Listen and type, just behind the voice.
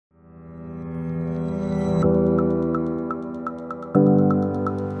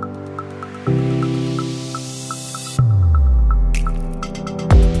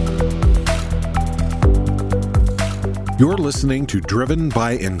You're listening to Driven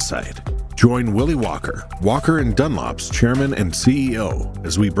by Insight. Join Willie Walker, Walker & Dunlop's chairman and CEO,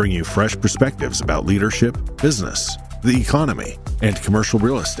 as we bring you fresh perspectives about leadership, business, the economy, and commercial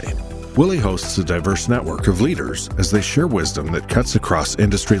real estate. Willie hosts a diverse network of leaders as they share wisdom that cuts across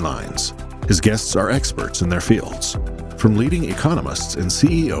industry lines. His guests are experts in their fields, from leading economists and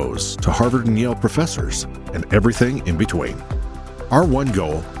CEOs to Harvard and Yale professors, and everything in between. Our one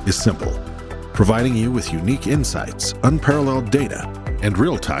goal is simple: providing you with unique insights, unparalleled data, and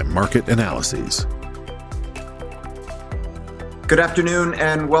real-time market analyses. Good afternoon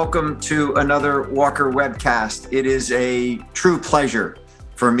and welcome to another Walker webcast. It is a true pleasure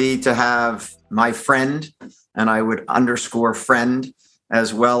for me to have my friend, and I would underscore friend,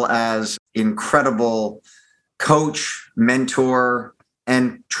 as well as incredible coach, mentor,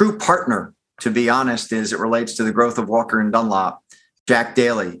 and true partner, to be honest, as it relates to the growth of Walker & Dunlop, Jack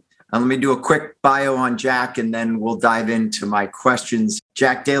Daly. Let me do a quick bio on Jack, and then we'll dive into my questions.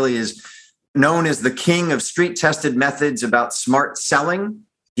 Jack Daly is known as the king of street-tested methods about smart selling.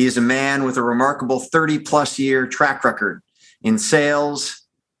 He is a man with a remarkable 30-plus year track record in sales,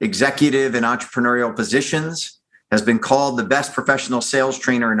 executive, and entrepreneurial positions, has been called the best professional sales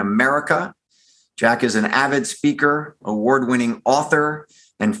trainer in America. Jack is an avid speaker, award-winning author,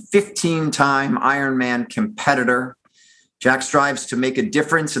 and 15-time Ironman competitor. Jack strives to make a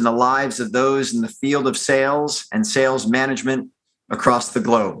difference in the lives of those in the field of sales and sales management across the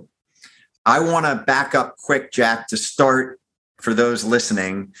globe. I want to back up quick, Jack, to start, for those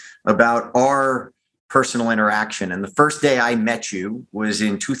listening, about our personal interaction. And the first day I met you was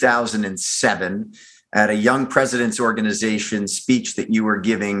in 2007 at a Young Presidents Organization speech that you were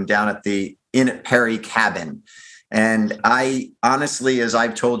giving down at the Inn at Perry cabin. And I honestly, as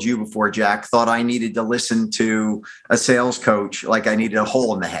I've told you before, Jack, thought I needed to listen to a sales coach like I needed a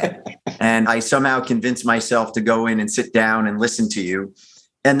hole in the head. And I somehow convinced myself to go in and sit down and listen to you.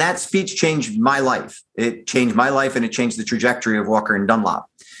 And that speech changed my life. It changed my life and it changed the trajectory of Walker & Dunlop.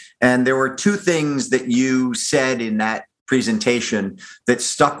 And there were two things that you said in that presentation that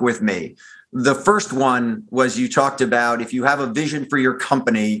stuck with me. The first one was you talked about if you have a vision for your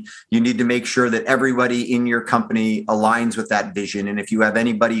company, you need to make sure that everybody in your company aligns with that vision. And if you have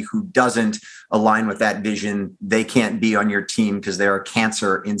anybody who doesn't align with that vision, they can't be on your team because they're a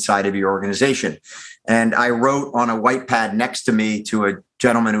cancer inside of your organization. And I wrote on a white pad next to me to a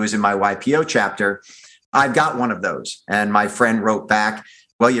gentleman who was in my YPO chapter, I've got one of those. And my friend wrote back,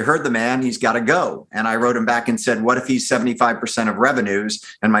 well, you heard the man, he's got to go. And I wrote him back and said, what if he's 75% of revenues?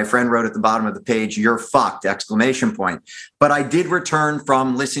 And my friend wrote at the bottom of the page, you're fucked, exclamation point. But I did return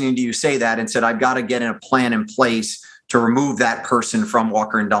from listening to you say that and said, I've got to get a plan in place to remove that person from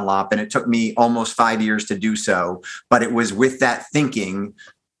Walker & Dunlop. And it took me almost 5 years to do so. But it was with that thinking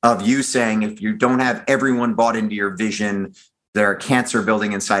of you saying, if you don't have everyone bought into your vision, they're a cancer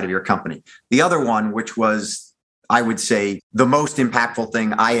building inside of your company. The other one, which was, I would say, the most impactful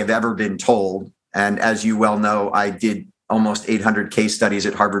thing I have ever been told. And as you well know, I did almost 800 case studies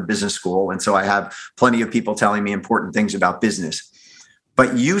at Harvard Business School. And so I have plenty of people telling me important things about business.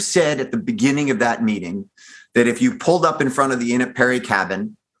 But you said at the beginning of that meeting that if you pulled up in front of the Inn at Perry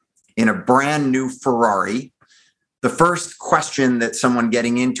cabin in a brand new Ferrari, the first question that someone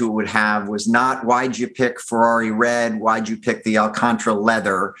getting into it would have was not, why'd you pick Ferrari red? Why'd you pick the Alcantara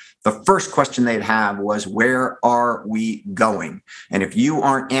leather? The first question they'd have was, where are we going? And if you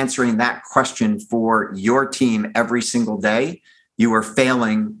aren't answering that question for your team every single day, you are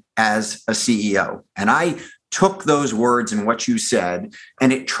failing as a CEO. And I took those words and what you said,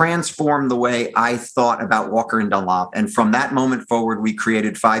 and it transformed the way I thought about Walker & Dunlop. And from that moment forward, we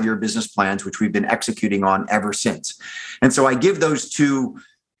created 5-year business plans, which we've been executing on ever since. And so I give those two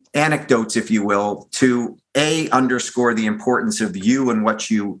anecdotes, if you will, to underscore the importance of you and what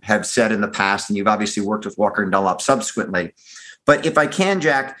you have said in the past. And you've obviously worked with Walker & Dunlop subsequently. But if I can,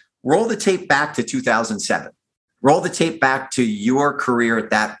 Jack, roll the tape back to 2007. Roll the tape back to your career at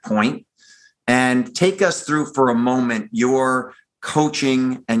that point. And take us through for a moment your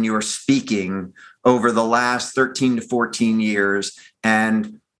coaching and your speaking over the last 13 to 14 years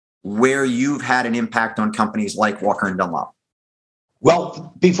and where you've had an impact on companies like Walker & Dunlop.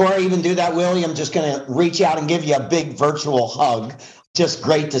 Well, before I even do that, Willie, I'm just going to reach out and give you a big virtual hug. Just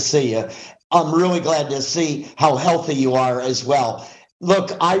great to see you. I'm really glad to see how healthy you are as well.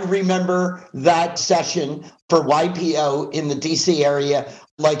 Look, I remember that session for YPO in the DC area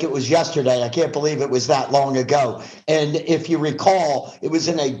like it was yesterday. I can't believe it was that long ago. And if you recall, it was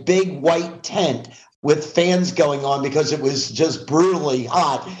in a big white tent with fans going on because it was just brutally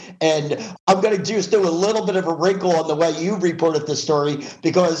hot. And I'm going to just do a little bit of a wrinkle on the way you reported the story,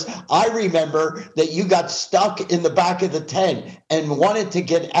 because I remember that you got stuck in the back of the tent and wanted to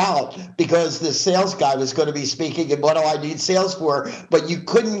get out because the sales guy was going to be speaking and what do I need sales for? But you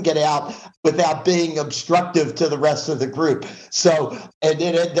couldn't get out without being obstructive to the rest of the group. So, and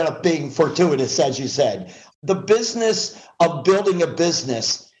it ended up being fortuitous, as you said. The business of building a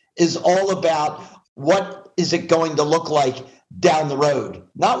business is all about what is it going to look like down the road?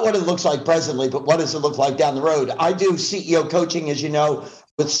 Not what it looks like presently, but what does it look like down the road? I do CEO coaching, as you know,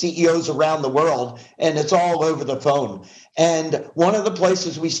 with CEOs around the world, and it's all over the phone. And one of the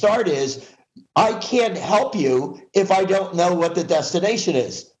places we start is, I can't help you if I don't know what the destination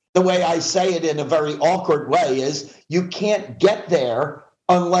is. The way I say it in a very awkward way is, you can't get there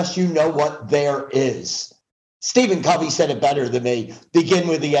unless you know what there is. Stephen Covey said it better than me, begin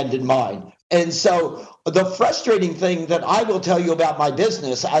with the end in mind. And so the frustrating thing that I will tell you about my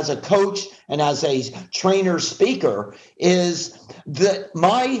business as a coach and as a trainer speaker is that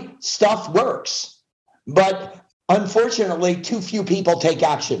my stuff works, but unfortunately, too few people take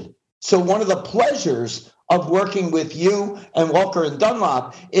action. So one of the pleasures of working with you and Walker and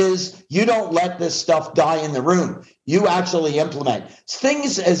Dunlop is you don't let this stuff die in the room. You actually implement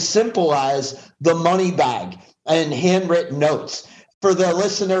things as simple as the money bag and handwritten notes. For the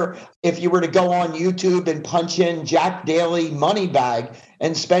listener, if you were to go on YouTube and punch in Jack Daly money bag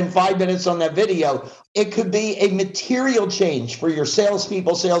and spend 5 minutes on that video, it could be a material change for your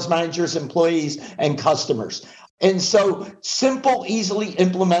salespeople, sales managers, employees, and customers. And so simple, easily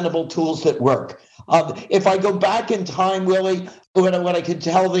implementable tools that work. If I go back in time, Willie, what I could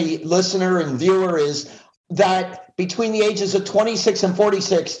tell the listener and viewer is that between the ages of 26 and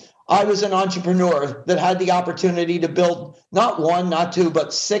 46, I was an entrepreneur that had the opportunity to build not one, not two,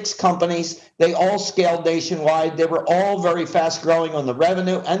 but 6 companies. They all scaled nationwide. They were all very fast growing on the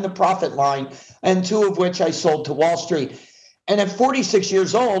revenue and the profit line, and 2 of which I sold to Wall Street. And at 46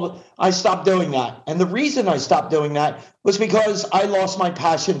 years old, I stopped doing that. And the reason I stopped doing that was because I lost my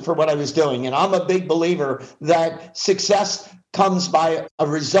passion for what I was doing. And I'm a big believer that success comes by a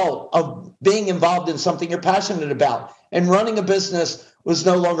result of being involved in something you're passionate about. And running a business was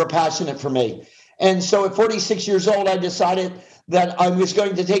no longer passionate for me. And so at 46 years old, I decided that I was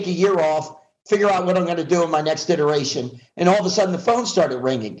going to take a year off, figure out what I'm going to do in my next iteration. And all of a sudden, the phone started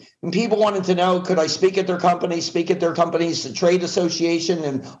ringing. And people wanted to know, could I speak at their companies, the trade association,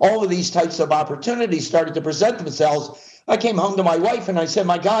 and all of these types of opportunities started to present themselves. I came home to my wife and I said,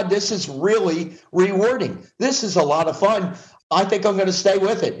 my God, this is really rewarding. This is a lot of fun. I think I'm going to stay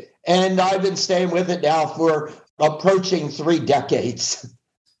with it. And I've been staying with it now for approaching 3 decades.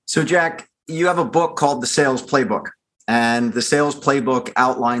 So, Jack, you have a book called The Sales Playbook, and the Sales Playbook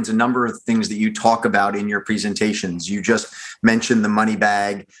outlines a number of things that you talk about in your presentations. You just mentioned the money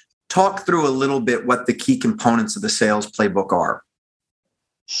bag. Talk through a little bit what the key components of the Sales Playbook are.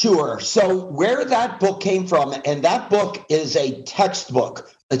 Sure. So where that book came from, and that book is a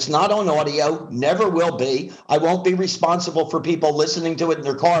textbook. It's not on audio, never will be. I won't be responsible for people listening to it in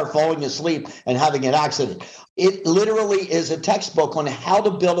their car, falling asleep, and having an accident. It literally is a textbook on how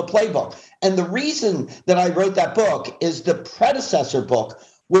to build a playbook. And the reason that I wrote that book is the predecessor book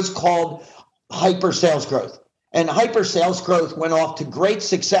was called Hyper Sales Growth. And Hyper Sales Growth went off to great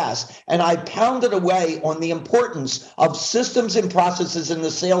success. And I pounded away on the importance of systems and processes in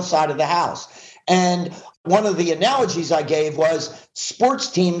the sales side of the house. And one of the analogies I gave was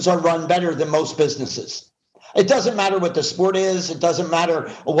sports teams are run better than most businesses. It doesn't matter what the sport is. It doesn't matter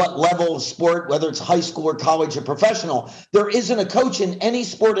what level of sport, whether it's high school or college or professional. There isn't a coach in any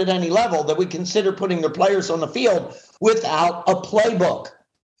sport at any level that would consider putting their players on the field without a playbook.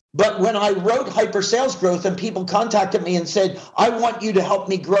 But when I wrote Hyper Sales Growth and people contacted me and said, I want you to help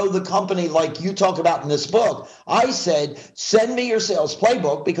me grow the company like you talk about in this book, I said, send me your sales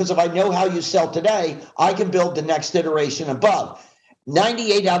playbook, because if I know how you sell today, I can build the next iteration above.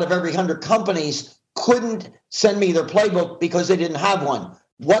 98 out of every 100 companies couldn't send me their playbook because they didn't have one.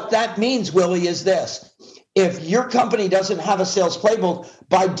 What that means, Willie, is this. If your company doesn't have a sales playbook,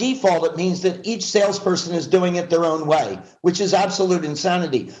 by default, it means that each salesperson is doing it their own way, which is absolute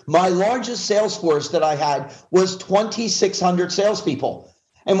insanity. My largest sales force that I had was 2,600 salespeople.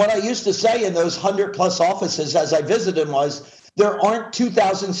 And what I used to say in those 100 plus offices as I visited was, there aren't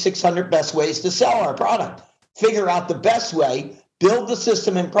 2,600 best ways to sell our product. Figure out the best way, build the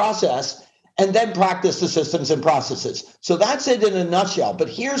system and process, and then practice the systems and processes. So that's it in a nutshell. But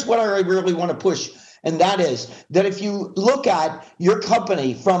here's what I really want to push And that is that if you look at your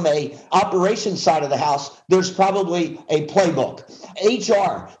company from a operations side of the house, there's probably a playbook.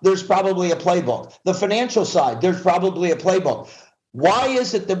 HR, there's probably a playbook. The financial side, there's probably a playbook. Why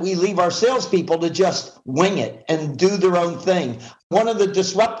is it that we leave our salespeople to just wing it and do their own thing? One of the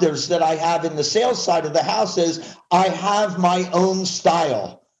disruptors that I have in the sales side of the house is I have my own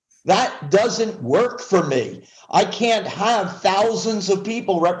style. That doesn't work for me. I can't have thousands of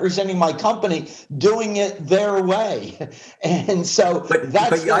people representing my company doing it their way. And so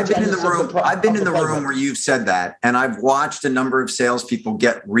that's I've been in the room. I've been in the room where you've said that, and I've watched a number of salespeople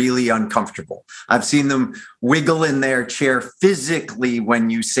get really uncomfortable. I've seen them wiggle in their chair physically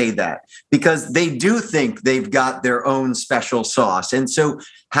when you say that, because they do think they've got their own special sauce. And so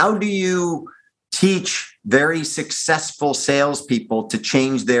how do you teach very successful salespeople to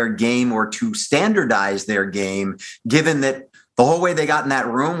change their game or to standardize their game, given that the whole way they got in that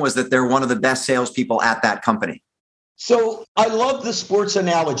room was that they're one of the best salespeople at that company? So I love the sports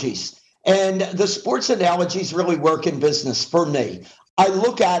analogies, and the sports analogies really work in business for me. I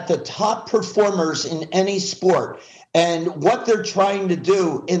look at the top performers in any sport and what they're trying to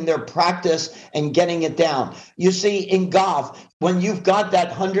do in their practice and getting it down. You see, in golf, when you've got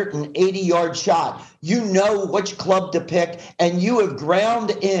that 180-yard shot, you know which club to pick, and you have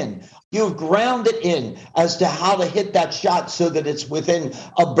ground in. You've ground it in as to how to hit that shot so that it's within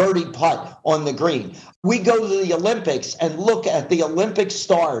a birdie putt on the green. We go to the Olympics and look at the Olympic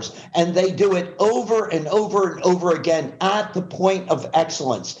stars, and they do it over and over and over again at the point of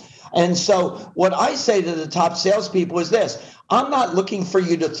excellence. And so what I say to the top salespeople is this: I'm not looking for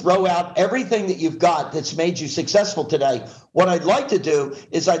you to throw out everything that you've got that's made you successful today. What I'd like to do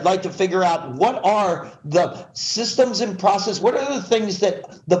is I'd like to figure out what are the systems and process, what are the things that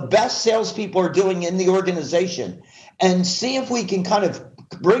the best salespeople are doing in the organization, and see if we can kind of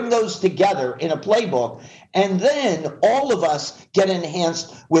bring those together in a playbook. And then all of us get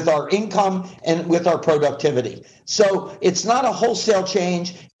enhanced with our income and with our productivity. So it's not a wholesale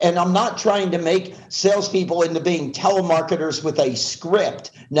change. And I'm not trying to make salespeople into being telemarketers with a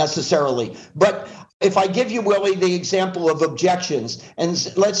script necessarily. But if I give you, Willie, the example of objections,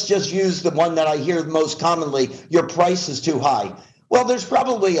 and let's just use the one that I hear most commonly, your price is too high. Well, there's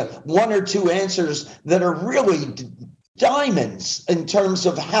probably one or two answers that are really diamonds in terms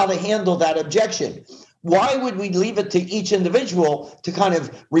of how to handle that objection. Why would we leave it to each individual to kind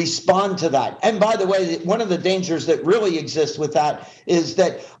of respond to that? And by the way, one of the dangers that really exists with that is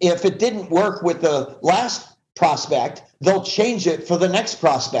that if it didn't work with the last prospect, they'll change it for the next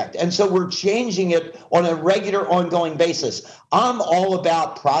prospect. And so we're changing it on a regular, ongoing basis. I'm all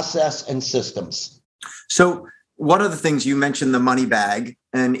about process and systems. So one of the things you mentioned, the money bag,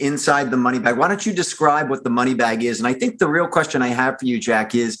 and inside the money bag, why don't you describe what the money bag is? And I think the real question I have for you,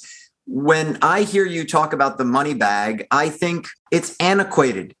 Jack, is when I hear you talk about the money bag, I think it's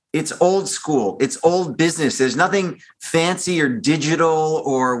antiquated. It's old school. It's old business. There's nothing fancy or digital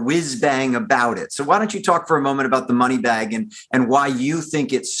or whiz bang about it. So why don't you talk for a moment about the money bag and why you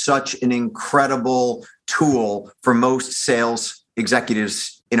think it's such an incredible tool for most sales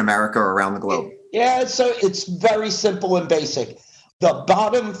executives in America or around the globe? Yeah, so it's very simple and basic. The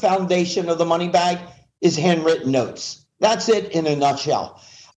bottom foundation of the money bag is handwritten notes. That's it in a nutshell.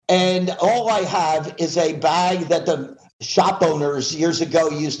 And all I have is a bag that the shop owners years ago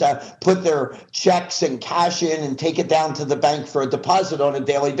used to put their checks and cash in and take it down to the bank for a deposit on a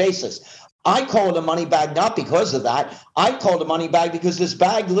daily basis. I call it a money bag not because of that. I call it a money bag because this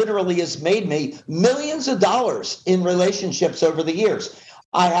bag literally has made me millions of dollars in relationships over the years.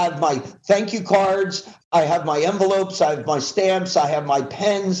 I have my thank you cards. I have my envelopes. I have my stamps. I have my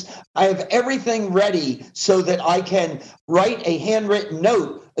pens. I have everything ready so that I can write a handwritten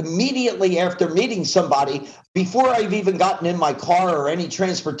note immediately after meeting somebody before I've even gotten in my car or any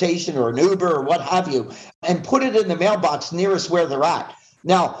transportation or an Uber or what have you, and put it in the mailbox nearest where they're at.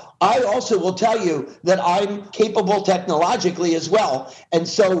 Now, I also will tell you that I'm capable technologically as well. And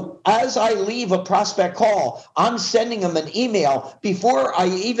so as I leave a prospect call, I'm sending them an email before I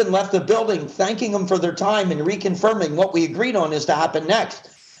even left the building, thanking them for their time and reconfirming what we agreed on is to happen next.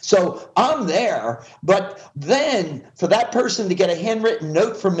 So I'm there, but then for that person to get a handwritten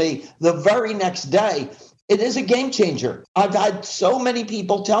note from me the very next day, it is a game changer. I've had so many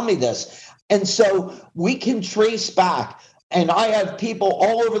people tell me this. And so we can trace back. And I have people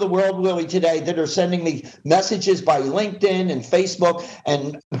all over the world, Willie, today that are sending me messages by LinkedIn and Facebook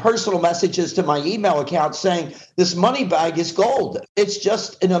and personal messages to my email account saying this money bag is gold. It's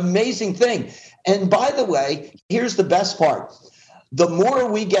just an amazing thing. And by the way, here's the best part. the more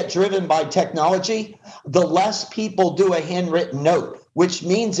we get driven by technology, the less people do a handwritten note, which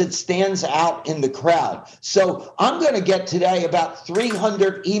means it stands out in the crowd. So I'm going to get today about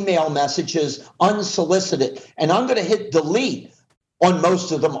 300 email messages unsolicited, and I'm going to hit delete on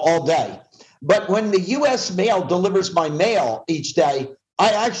most of them all day. But when the U.S. mail delivers my mail each day,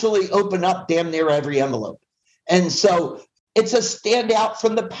 I actually open up damn near every envelope. And so it's a standout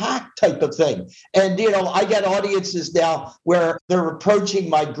from the pack type of thing. And, I get audiences now where they're approaching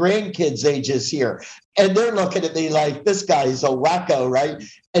my grandkids' ages here. And they're looking at me like, this guy's a wacko, right?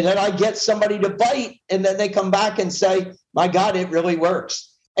 And then I get somebody to bite, and then they come back and say, my God, it really works.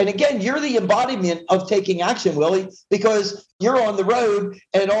 And again, you're the embodiment of taking action, Willie, because you're on the road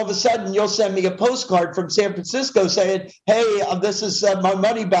and all of a sudden you'll send me a postcard from San Francisco saying, hey, this is my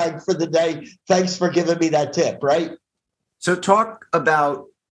money bag for the day. Thanks for giving me that tip, right? So talk about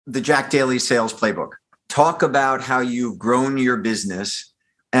the Jack Daly Sales Playbook. Talk about how you've grown your business.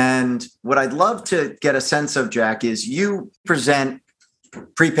 And what I'd love to get a sense of, Jack, is you present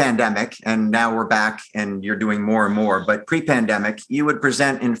pre-pandemic, and now we're back and you're doing more and more, but pre-pandemic, you would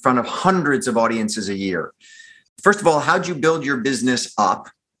present in front of hundreds of audiences a year. First of all, how'd you build your business up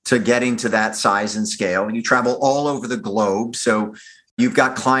to getting to that size and scale? You travel all over the globe. So you've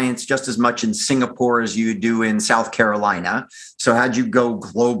got clients just as much in Singapore as you do in South Carolina. So how'd you go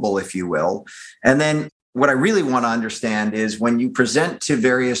global, if you will? And then what I really want to understand is when you present to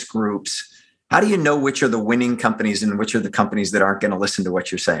various groups, how do you know which are the winning companies and which are the companies that aren't going to listen to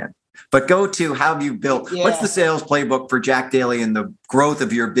what you're saying? But go to how have you built, what's the sales playbook for Jack Daly and the growth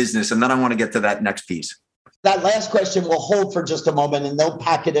of your business? And then I want to get to that next piece. That last question we'll hold for just a moment, and they'll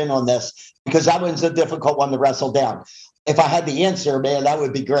pack it in on this because that one's a difficult one to wrestle down. If I had the answer, man, that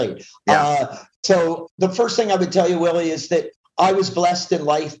would be great. Yeah. So the first thing I would tell you, Willie, is that I was blessed in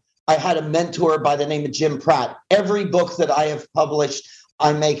life. I had a mentor by the name of Jim Pratt. Every book that I have published,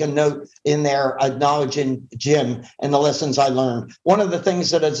 I make a note in there acknowledging Jim and the lessons I learned. One of the things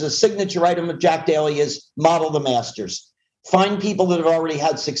that is a signature item of Jack Daly is model the masters. Find people that have already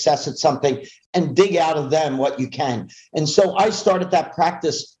had success at something and dig out of them what you can. And so I started that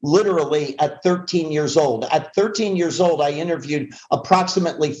practice literally at 13 years old. At 13 years old, I interviewed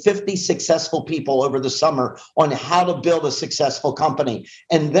approximately 50 successful people over the summer on how to build a successful company,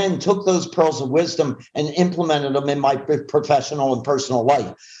 and then took those pearls of wisdom and implemented them in my professional and personal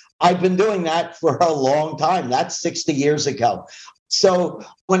life. I've been doing that for a long time. That's 60 years ago. So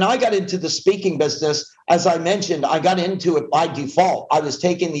when I got into the speaking business, as I mentioned, I got into it by default. I was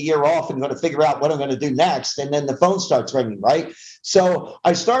taking the year off and going to figure out what I'm going to do next. And then the phone starts ringing, right? So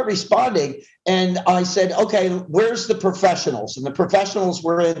I start responding and I said, okay, where's the professionals? And the professionals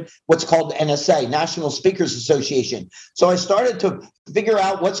were in what's called NSA, National Speakers Association. So I started to figure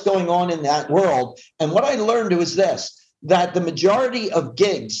out what's going on in that world. And what I learned was this, that the majority of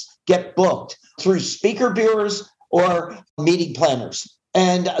gigs get booked through speaker bureaus or meeting planners.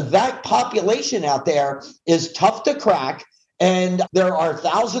 And that population out there is tough to crack. And there are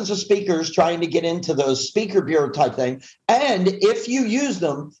thousands of speakers trying to get into those speaker bureau type thing. And if you use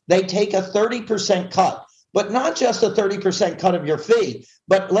them, they take a 30% cut, but not just a 30% cut of your fee.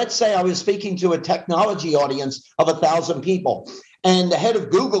 But let's say I was speaking to a technology audience of 1,000 people. And the head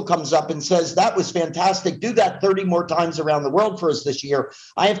of Google comes up and says, that was fantastic. Do that 30 more times around the world for us this year.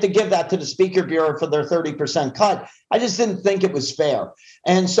 I have to give that to the Speaker Bureau for their 30% cut. I just didn't think it was fair.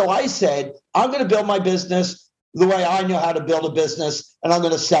 And so I said, I'm going to build my business the way I know how to build a business, and I'm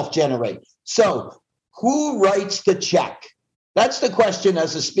going to self-generate. So who writes the check? That's the question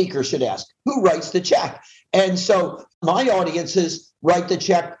as a speaker should ask. Who writes the check? And so my audiences write the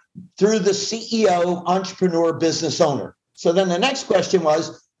check through the CEO, entrepreneur, business owner. So then the next question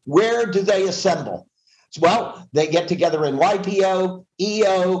was, where do they assemble? Well, they get together in YPO,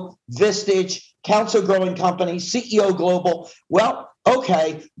 EO, Vistage, Council Growing Company, CEO Global. Well,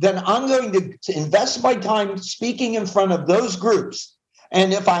 okay, then I'm going to invest my time speaking in front of those groups.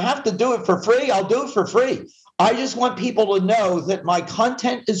 And if I have to do it for free, I'll do it for free. I just want people to know that my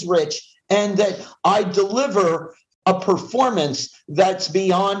content is rich and that I deliver a performance that's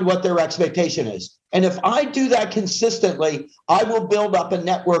beyond what their expectation is. And if I do that consistently, I will build up a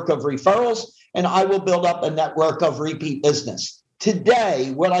network of referrals and I will build up a network of repeat business.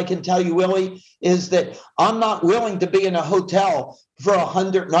 Today, what I can tell you, Willie, is that I'm not willing to be in a hotel for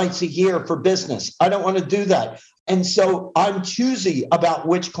 100 nights a year for business. I don't want to do that. And so I'm choosy about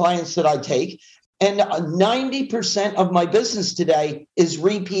which clients that I take. And 90% of my business today is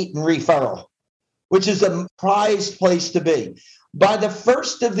repeat and referral, which is a prized place to be. By the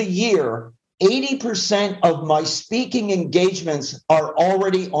first of the year, 80% of my speaking engagements are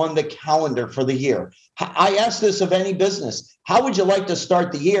already on the calendar for the year. I ask this of any business. How would you like to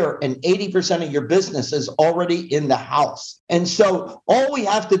start the year? And 80% of your business is already in the house. And so all we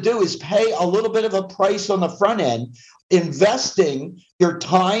have to do is pay a little bit of a price on the front end, investing your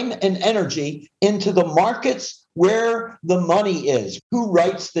time and energy into the markets where the money is, who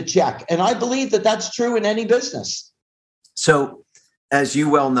writes the check. And I believe that that's true in any business. So, as you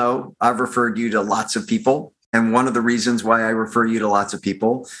well know, I've referred you to lots of people. And one of the reasons why I refer you to lots of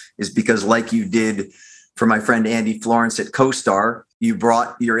people is because, like you did for my friend Andy Florence at CoStar, you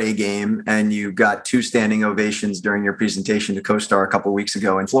brought your A game and you got 2 standing ovations during your presentation to CoStar a couple of weeks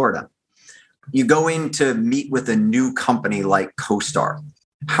ago in Florida. You go in to meet with a new company like CoStar.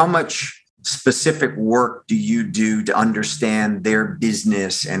 How much specific work do you do to understand their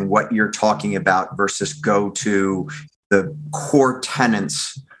business and what you're talking about versus go to the core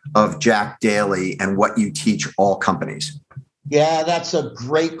tenets of Jack Daly and what you teach all companies? Yeah, that's a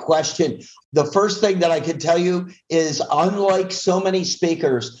great question. The first thing that I can tell you is, unlike so many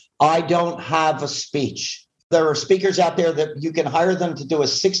speakers, I don't have a speech. There are speakers out there that you can hire them to do a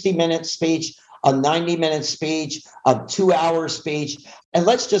 60-minute speech, a 90-minute speech, a 2-hour speech. And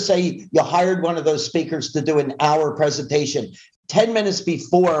let's just say you hired one of those speakers to do an hour presentation. 10 minutes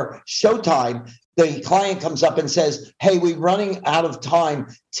before showtime, the client comes up and says, hey, we're running out of time.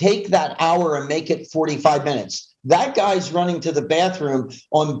 Take that hour and make it 45 minutes. That guy's running to the bathroom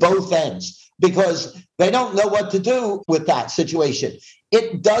on both ends because they don't know what to do with that situation.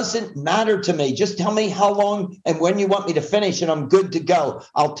 It doesn't matter to me. Just tell me how long and when you want me to finish, and I'm good to go.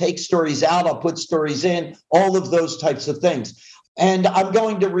 I'll take stories out. I'll put stories in, all of those types of things. And I'm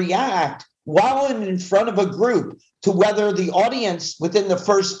going to react while I'm in front of a group to whether the audience within the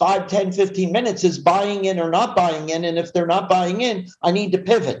first 5, 10, 15 minutes is buying in or not buying in. And if they're not buying in, I need to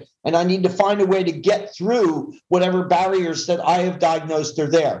pivot and I need to find a way to get through whatever barriers that I have diagnosed are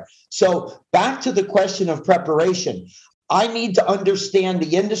there. So back to the question of preparation. I need to understand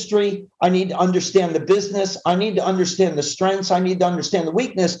the industry. I need to understand the business. I need to understand the strengths. I need to understand the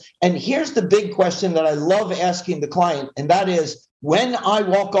weakness. And here's the big question that I love asking the client, and that is, when I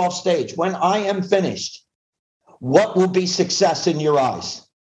walk off stage, when I am finished, what will be success in your eyes?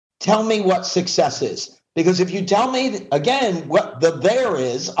 Tell me what success is. Because if you tell me, again, what the there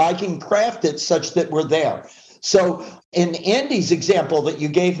is, I can craft it such that we're there. So in Andy's example that you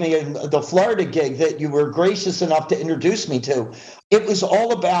gave me in the Florida gig that you were gracious enough to introduce me to, it was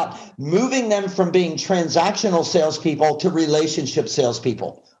all about moving them from being transactional salespeople to relationship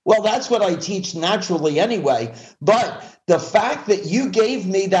salespeople. Well, that's what I teach naturally anyway. But the fact that you gave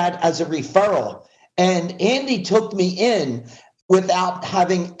me that as a referral and Andy took me in without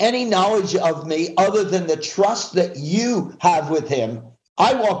having any knowledge of me other than the trust that you have with him,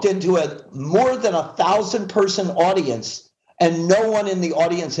 I walked into a more than 1,000-person audience and no one in the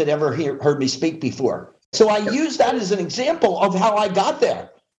audience had ever heard me speak before. So I use that as an example of how I got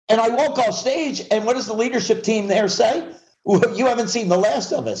there. And I walk off stage and what does the leadership team there say? Well, you haven't seen the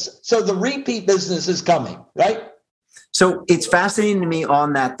last of us. So the repeat business is coming, right? So it's fascinating to me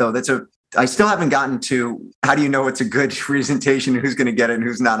on that, though. I still haven't gotten to how do you know it's a good presentation, who's going to get it and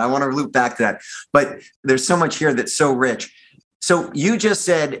who's not. I want to loop back to that. But there's so much here that's so rich. So you just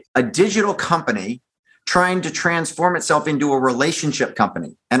said a digital company trying to transform itself into a relationship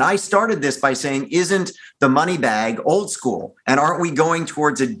company. And I started this by saying, isn't the money bag old school? And aren't we going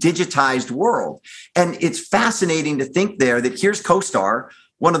towards a digitized world? And it's fascinating to think there that here's CoStar,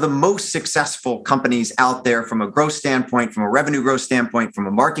 one of the most successful companies out there from a growth standpoint, from a revenue growth standpoint, from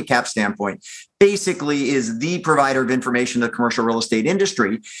a market cap standpoint, basically is the provider of information to the commercial real estate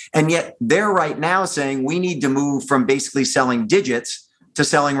industry. And yet they're right now saying we need to move from basically selling digits to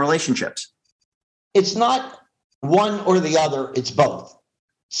selling relationships. It's not one or the other, it's both.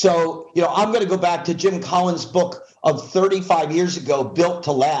 So, I'm going to go back to Jim Collins' book of 35 years ago, Built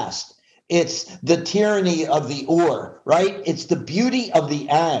to Last. It's the tyranny of the or, right? It's the beauty of the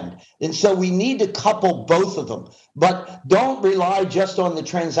and. And so we need to couple both of them. But don't rely just on the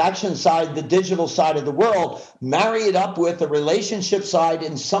transaction side, the digital side of the world. Marry it up with the relationship side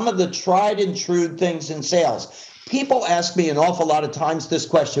and some of the tried and true things in sales. People ask me an awful lot of times this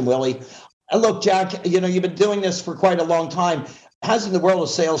question, Willie. Look, Jack, you've been doing this for quite a long time. Hasn't the world of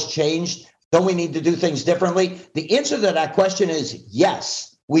sales changed? Don't we need to do things differently? The answer to that question is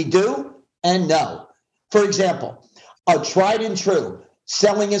yes, we do. And no. For example, a tried and true,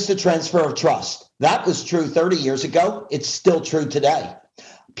 selling is the transfer of trust. That was true 30 years ago. It's still true today.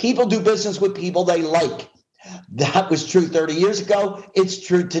 People do business with people they like. That was true 30 years ago. It's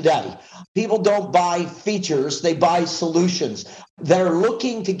true today. People don't buy features, they buy solutions. They're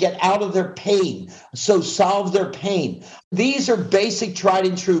looking to get out of their pain, so solve their pain. These are basic tried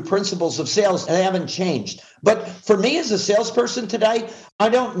and true principles of sales, and they haven't changed. But for me as a salesperson today, I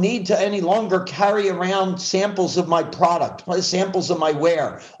don't need to any longer carry around samples of my product, samples of my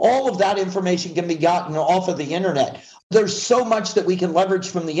wear. All of that information can be gotten off of the internet. There's so much that we can leverage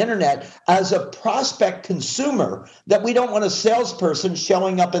from the internet as a prospect consumer that we don't want a salesperson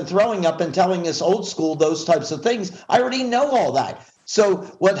showing up and throwing up and telling us old school, those types of things. I already know all that. So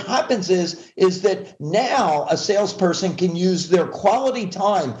what happens is that now a salesperson can use their quality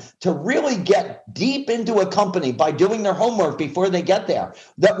time to really get deep into a company by doing their homework before they get there.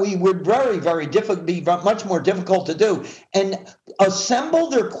 That we would be much more difficult to do, and assemble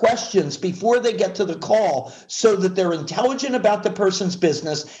their questions before they get to the call so that they're intelligent about the person's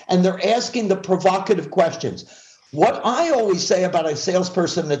business and they're asking the provocative questions. What I always say about a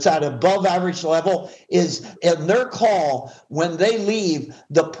salesperson that's at above average level is in their call, when they leave,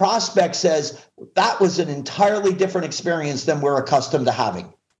 the prospect says, that was an entirely different experience than we're accustomed to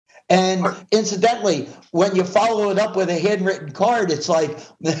having. And incidentally, when you follow it up with a handwritten card, it's like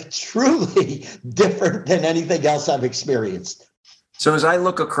truly different than anything else I've experienced. So as I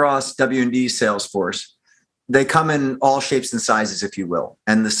look across W&D Salesforce, they come in all shapes and sizes, if you will,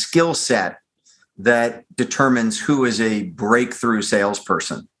 and the skill set that determines who is a breakthrough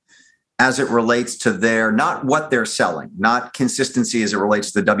salesperson as it relates to not what they're selling, not consistency as it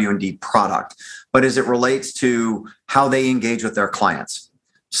relates to the W&D product, but as it relates to how they engage with their clients.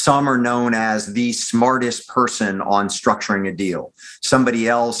 Some are known as the smartest person on structuring a deal. Somebody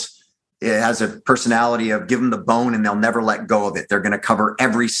else has a personality of give them the bone and they'll never let go of it. They're going to cover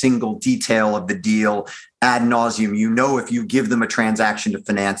every single detail of the deal ad nauseum. You know, if you give them a transaction to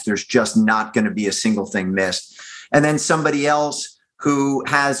finance, there's just not going to be a single thing missed. And then somebody else who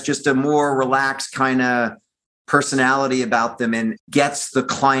has just a more relaxed kind of personality about them and gets the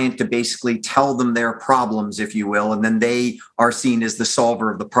client to basically tell them their problems, if you will. And then they are seen as the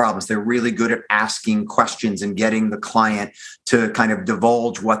solver of the problems. They're really good at asking questions and getting the client to kind of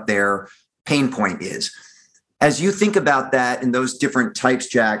divulge what their pain point is. As you think about that in those different types,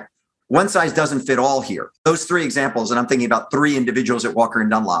 Jack, one size doesn't fit all here. Those three examples, and I'm thinking about three individuals at Walker &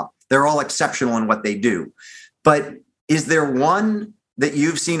 Dunlop, they're all exceptional in what they do. But is there one that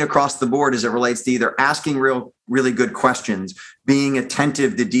you've seen across the board as it relates to either asking really good questions, being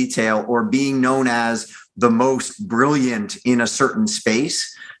attentive to detail, or being known as the most brilliant in a certain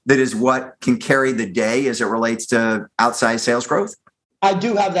space that is what can carry the day as it relates to outsized sales growth? I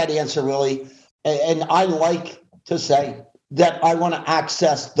do have that answer, Willie. And I like to say that I want to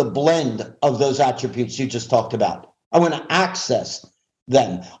access the blend of those attributes you just talked about. I want to access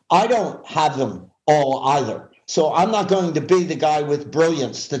them. I don't have them all either. So I'm not going to be the guy with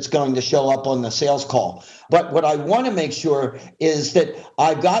brilliance that's going to show up on the sales call. But what I want to make sure is that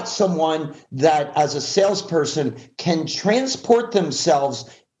I've got someone that as a salesperson can transport themselves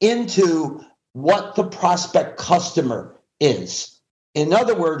into what the prospect customer is. In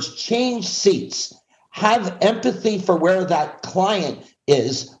other words, change seats, have empathy for where that client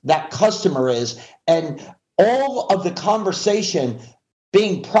is, that customer is, and all of the conversation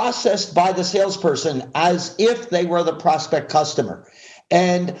being processed by the salesperson as if they were the prospect customer.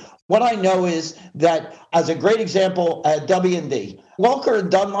 And what I know is that, as a great example at W&D, Walker &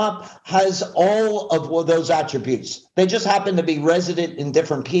 Dunlop has all of those attributes. They just happen to be resident in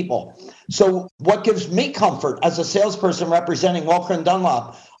different people. So what gives me comfort as a salesperson representing Walker &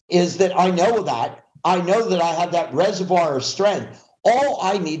 Dunlop is that I know that. I know that I have that reservoir of strength. All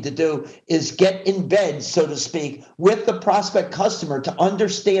I need to do is get in bed, so to speak, with the prospect customer to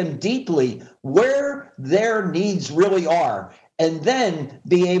understand deeply where their needs really are, and then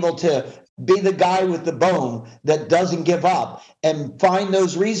be able to be the guy with the bone that doesn't give up and find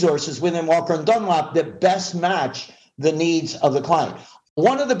those resources within Walker & Dunlop that best match the needs of the client.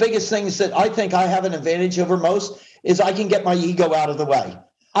 One of the biggest things that I think I have an advantage over most is I can get my ego out of the way.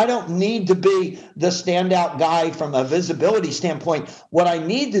 I don't need to be the standout guy from a visibility standpoint. What I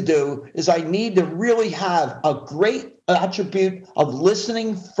need to do is I need to really have a great attribute of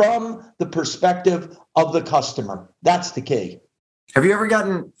listening from the perspective of the customer. That's the key. Have you ever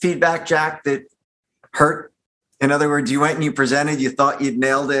gotten feedback, Jack, that hurt? In other words, you went and you presented, you thought you'd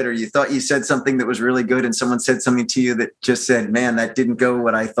nailed it, or you thought you said something that was really good, and someone said something to you that just said, man, that didn't go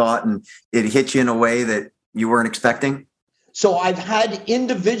what I thought, and it hit you in a way that you weren't expecting? So I've had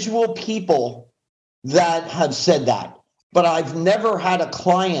individual people that have said that, but I've never had a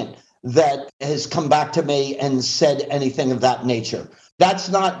client that has come back to me and said anything of that nature. that's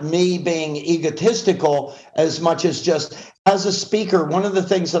not me being egotistical as much as just as a speaker. One of the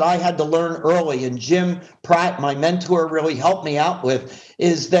things that I had to learn early, and Jim Pratt, my mentor, really helped me out with,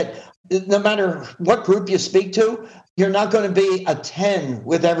 is that no matter what group you speak to, you're not going to be a 10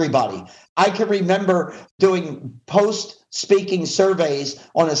 with everybody. I can remember doing post-speaking surveys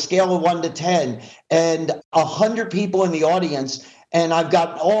on a scale of 1 to 10, and 100 people in the audience, and I've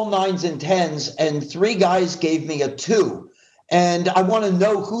got all 9s and 10s, and 3 guys gave me a 2. And I want to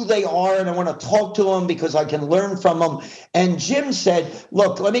know who they are, and I want to talk to them because I can learn from them. And Jim said,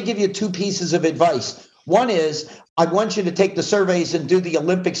 look, let me give you 2 pieces of advice. One is, I want you to take the surveys and do the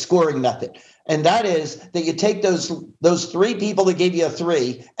Olympic scoring method. And that is that you take those 3 people that gave you a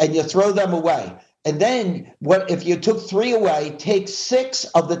 3 and you throw them away. And then what if you took 3 away, take 6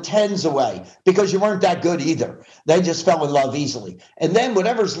 of the 10s away because you weren't that good either. They just fell in love easily. And then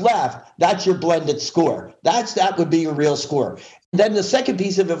whatever's left, that's your blended score. That would be your real score. And then the second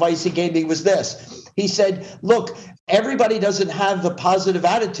piece of advice he gave me was this. He said, look, everybody doesn't have the positive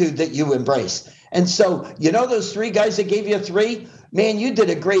attitude that you embrace. And so, those 3 guys that gave you a 3, man, you did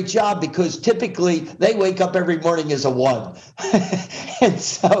a great job because typically they wake up every morning as a 1. And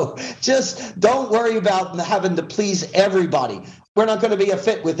so just don't worry about having to please everybody. We're not going to be a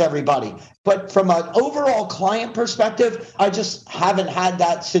fit with everybody. But from an overall client perspective, I just haven't had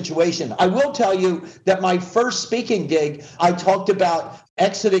that situation. I will tell you that my first speaking gig, I talked about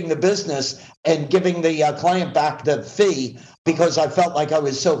exiting the business and giving the client back the fee because I felt like I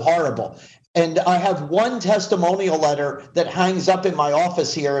was so horrible. And I have one testimonial letter that hangs up in my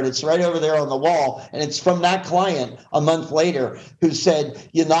office here, and it's right over there on the wall. And it's from that client a month later who said,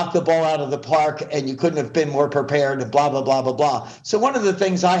 you knocked the ball out of the park and you couldn't have been more prepared, blah, blah, blah, blah, blah. So one of the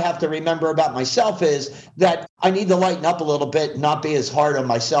things I have to remember about myself is that I need to lighten up a little bit, not be as hard on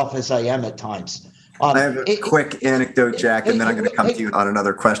myself as I am at times. I have a quick anecdote, Jack, and then I'm going to come to you on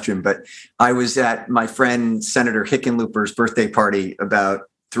another question. But I was at my friend Senator Hickenlooper's birthday party about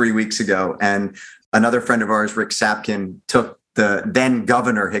 3 weeks ago, and another friend of ours, Rick Sapkin, took the then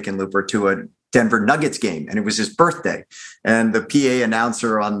Governor Hickenlooper to a Denver Nuggets game, and it was his birthday. And the PA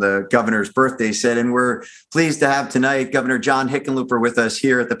announcer on the governor's birthday said, and we're pleased to have tonight Governor John Hickenlooper with us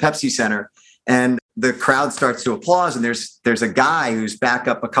here at the Pepsi Center. And the crowd starts to applaud, and there's a guy who's back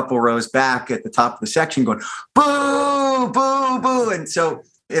up a couple rows back at the top of the section going, boo, boo, boo. And so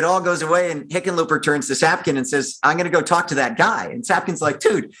it all goes away, and Hickenlooper turns to Sapkin and says, I'm going to go talk to that guy. And Sapkin's like,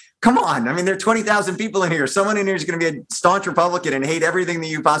 dude, come on. I mean, there are 20,000 people in here. Someone in here is going to be a staunch Republican and hate everything that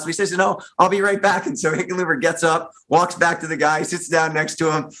you possibly say. No, I'll be right back. And so Hickenlooper gets up, walks back to the guy, sits down next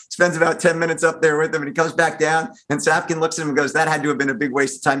to him, spends about 10 minutes up there with him, and he comes back down. And Sapkin looks at him and goes, that had to have been a big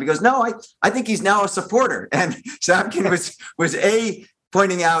waste of time. He goes, no, I think he's now a supporter. And Sapkin was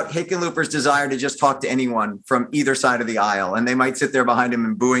pointing out Hickenlooper's desire to just talk to anyone from either side of the aisle. And they might sit there behind him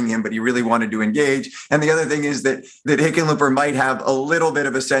and booing him, but he really wanted to engage. And the other thing is that Hickenlooper might have a little bit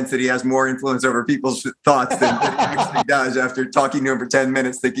of a sense that he has more influence over people's thoughts than he actually does after talking to him for 10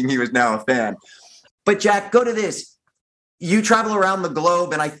 minutes, thinking he was now a fan. But Jack, go to this. You travel around the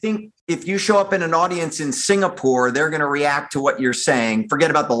globe, and I think if you show up in an audience in Singapore, they're going to react to what you're saying.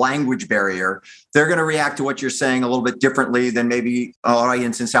 Forget about the language barrier. They're going to react to what you're saying a little bit differently than maybe an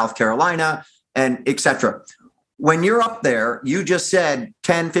audience in South Carolina, and et cetera. When you're up there, you just said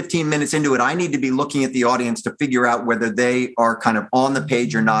 10, 15 minutes into it, I need to be looking at the audience to figure out whether they are kind of on the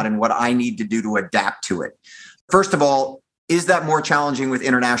page or not and what I need to do to adapt to it. First of all, is that more challenging with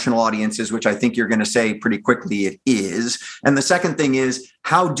international audiences, which I think you're going to say pretty quickly it is? And the second thing is,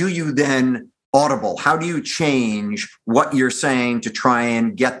 how do you then audible? How do you change what you're saying to try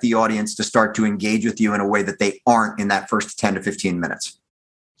and get the audience to start to engage with you in a way that they aren't in that first 10 to 15 minutes?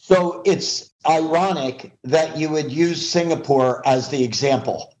 So it's ironic that you would use Singapore as the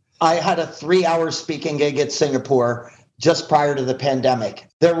example. I had a 3-hour speaking gig at Singapore just prior to the pandemic.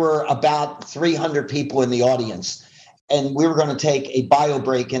 There were about 300 people in the audience, and we were going to take a bio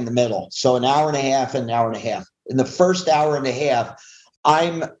break in the middle. So an hour and a half and an hour and a half. In the first hour and a half,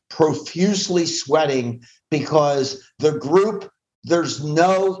 I'm profusely sweating because the group, there's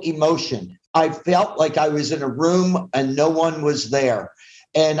no emotion. I felt like I was in a room and no one was there.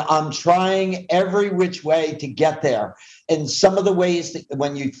 And I'm trying every which way to get there. And some of the ways that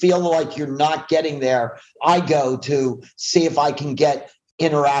when you feel like you're not getting there, I go to see if I can get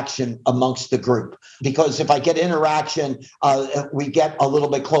interaction amongst the group. Because if I get interaction, we get a little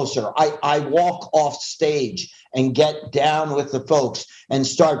bit closer. I walk off stage and get down with the folks and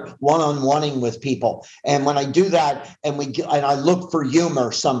start one-on-oneing with people. And when I do that, and I look for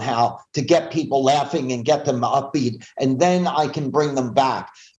humor somehow to get people laughing and get them upbeat, and then I can bring them back.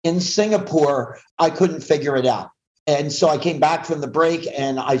 In Singapore, I couldn't figure it out. And so I came back from the break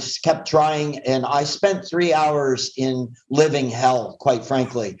and I just kept trying. And I spent 3 hours in living hell, quite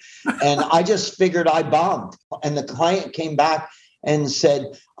frankly. And I just figured I bombed. And the client came back and said,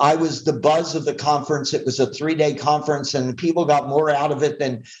 I was the buzz of the conference. It was a 3-day conference and people got more out of it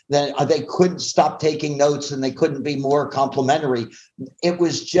than they couldn't stop taking notes and they couldn't be more complimentary. It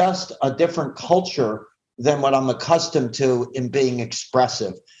was just a different culture than what I'm accustomed to in being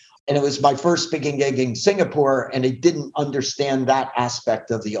expressive. And it was my first speaking gig in Singapore, and I didn't understand that aspect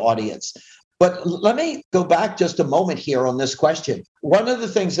of the audience. But let me go back just a moment here on this question. One of the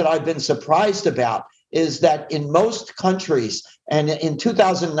things that I've been surprised about is that in most countries, and in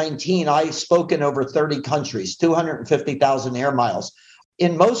 2019, I spoke in over 30 countries, 250,000 air miles.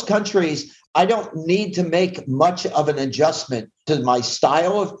 In most countries, I don't need to make much of an adjustment to my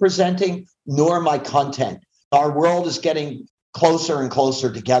style of presenting, nor my content. Our world is getting closer and closer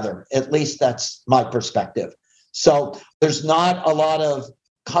together. At least that's my perspective. So there's not a lot of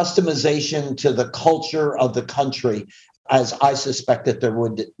customization to the culture of the country as I suspect that there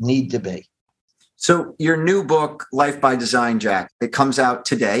would need to be. So your new book, Life by Design, Jack, it comes out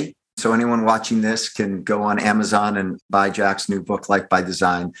today. So anyone watching this can go on Amazon and buy Jack's new book, Life by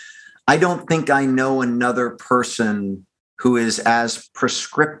Design. I don't think I know another person who is as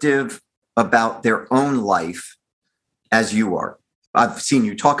prescriptive about their own life as you are. I've seen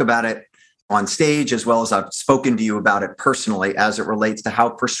you talk about it on stage, as well as I've spoken to you about it personally as it relates to how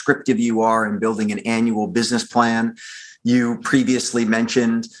prescriptive you are in building an annual business plan. You previously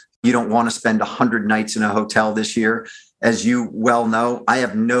mentioned you don't want to spend 100 nights in a hotel this year. As you well know, I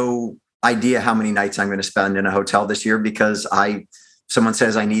have no idea how many nights I'm going to spend in a hotel this year because someone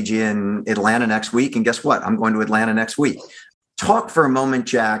says I need you in Atlanta next week. And guess what? I'm going to Atlanta next week. Talk for a moment,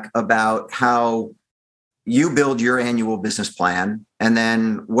 Jack, about how you build your annual business plan and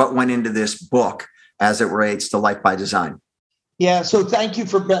then what went into this book as it relates to Life by Design. Yeah, so thank you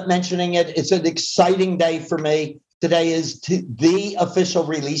for mentioning it. It's an exciting day for me. Today is the official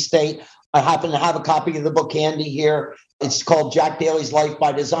release date. I happen to have a copy of the book handy here. It's called Jack Daly's Life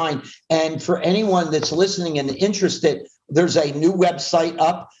by Design. And for anyone that's listening and interested, there's a new website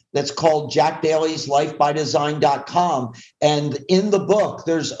up that's called jackdalyslifebydesign.com. And in the book,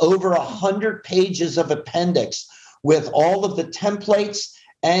 there's over 100 pages of appendix with all of the templates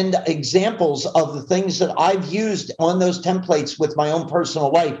and examples of the things that I've used on those templates with my own personal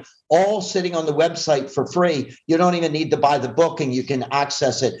life, all sitting on the website for free. You don't even need to buy the book and you can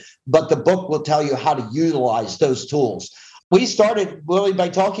access it, but the book will tell you how to utilize those tools. We started, Willie, by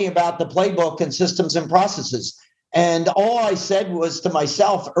talking about the playbook and systems and processes. And all I said was to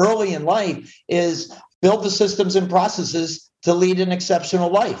myself early in life is build the systems and processes to lead an exceptional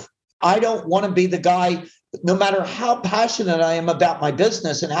life. I don't want to be the guy, no matter how passionate I am about my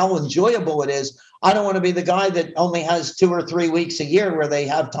business and how enjoyable it is, I don't want to be the guy that only has 2 or 3 weeks a year where they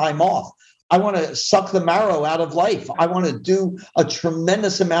have time off. I want to suck the marrow out of life. I want to do a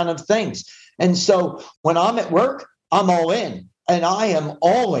tremendous amount of things. And so when I'm at work, I'm all in, and I am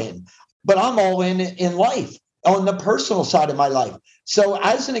all in, but I'm all in life, on the personal side of my life. So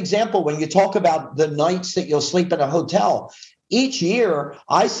as an example, when you talk about the nights that you'll sleep in a hotel, each year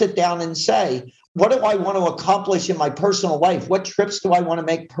I sit down and say, what do I want to accomplish in my personal life? What trips do I want to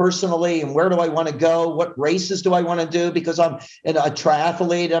make personally? And where do I want to go? What races do I want to do? Because I'm a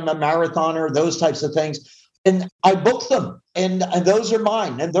triathlete, I'm a marathoner, those types of things. And I book them, and those are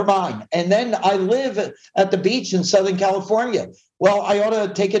mine, and they're mine. And then I live at the beach in Southern California. Well, I ought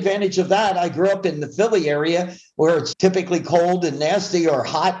to take advantage of that. I grew up in the Philly area where it's typically cold and nasty or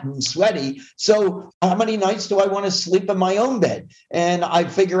hot and sweaty. So how many nights do I want to sleep in my own bed? And I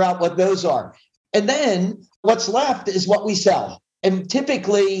figure out what those are. And then what's left is what we sell. And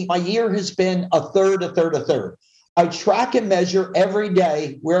typically my year has been a third. I track and measure every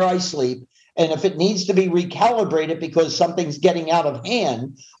day where I sleep. And if it needs to be recalibrated because something's getting out of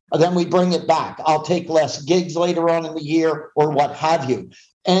hand, then we bring it back. I'll take less gigs later on in the year or what have you.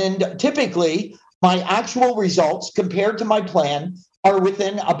 And typically my actual results compared to my plan are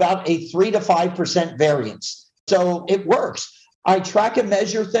within about a 3 to 5% variance. So it works. I track and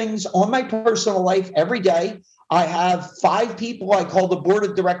measure things on my personal life every day. I have 5 people I call the board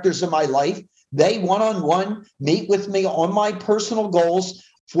of directors of my life. They one-on-one meet with me on my personal goals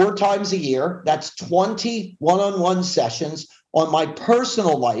 4 times a year. That's 20 one-on-one sessions on my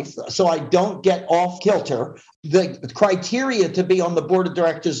personal life, so I don't get off kilter. The criteria to be on the board of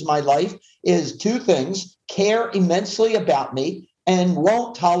directors of my life is 2 things: care immensely about me and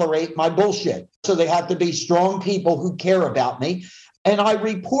won't tolerate my bullshit. So they have to be strong people who care about me. And I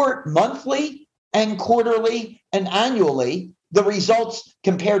report monthly and quarterly and annually the results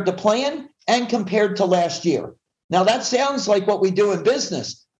compared to plan and compared to last year. Now, that sounds like what we do in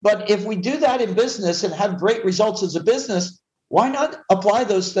business. But if we do that in business and have great results as a business, why not apply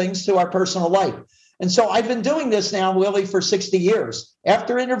those things to our personal life? And so I've been doing this now, Willie, for 60 years.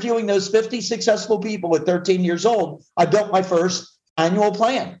 After interviewing those 50 successful people at 13 years old, I built my first annual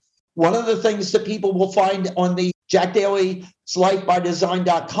plan. One of the things that people will find on the Jack Daly's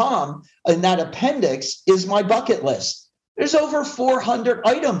lifebydesign.com in that appendix is my bucket list. There's over 400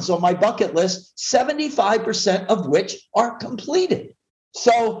 items on my bucket list, 75% of which are completed.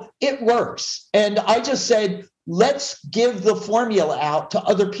 So it works. And I just said, let's give the formula out to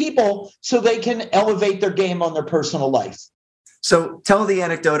other people so they can elevate their game on their personal life. So tell the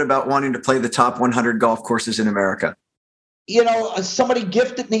anecdote about wanting to play the top 100 golf courses in America. You know, somebody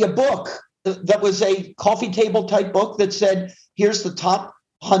gifted me a book that was a coffee table type book that said, here's the top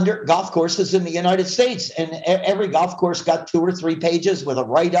 100 golf courses in the United States. And every golf course got 2 or 3 pages with a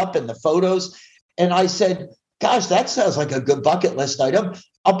write-up and the photos. And I said, gosh, that sounds like a good bucket list item.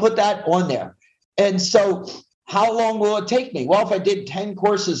 I'll put that on there. And so how long will it take me? Well, if I did 10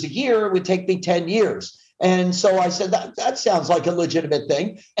 courses a year, it would take me 10 years. And so I said, that sounds like a legitimate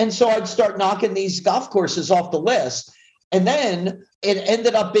thing. And so I'd start knocking these golf courses off the list. And then it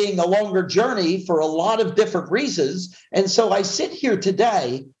ended up being a longer journey for a lot of different reasons. And so I sit here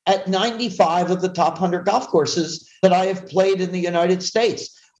today at 95 of the top 100 golf courses that I have played in the United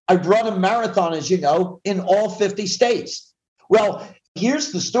States. I've run a marathon, as you know, in all 50 states. Well,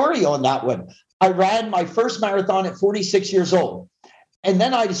 here's the story on that one. I ran my first marathon at 46 years old. And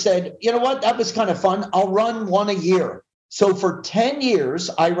then I said, you know what? That was kind of fun. I'll run one a year. So for 10 years,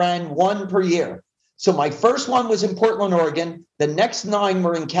 I ran one per year. So my first one was in Portland, Oregon. The next 9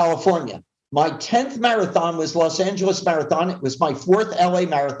 were in California. My 10th marathon was Los Angeles Marathon. It was my 4th LA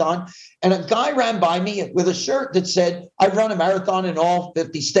Marathon. And a guy ran by me with a shirt that said, I've run a marathon in all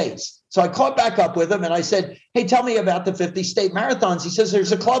 50 states. So I caught back up with him and I said, hey, tell me about the 50 state marathons. He says,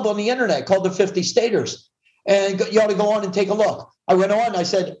 there's a club on the internet called the 50 Staters. And you ought to go on and take a look. I went on. I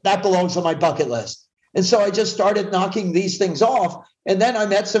said, that belongs on my bucket list. And so I just started knocking these things off. And then I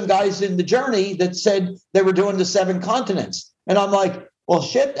met some guys in the journey that said they were doing the 7 continents. And I'm like, well,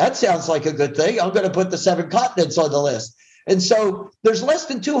 shit, that sounds like a good thing. I'm going to put the 7 continents on the list. And so there's less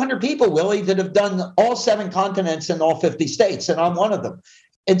than 200 people, Willie, that have done all 7 continents in all 50 states. And I'm one of them.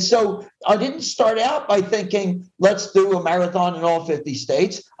 And so I didn't start out by thinking, let's do a marathon in all 50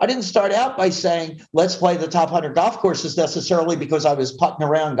 states. I didn't start out by saying, let's play the top 100 golf courses necessarily because I was putting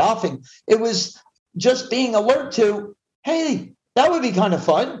around golfing. It was just being alert to, hey, that would be kind of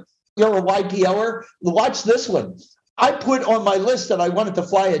fun. You're a YPOer. Watch this one. I put on my list that I wanted to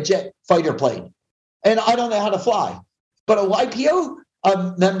fly a jet fighter plane. And I don't know how to fly. But a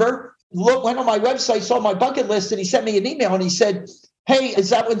YPO member went on my website, saw my bucket list, and he sent me an email and he said, hey, is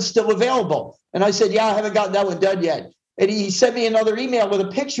that one still available? And I said, yeah, I haven't gotten that one done yet. And he sent me another email with a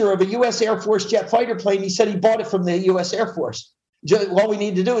picture of a U.S. Air Force jet fighter plane. He said he bought it from the U.S. Air Force. All we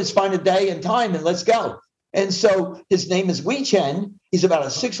need to do is find a day and time and let's go. And so his name is Wei Chen. He's about a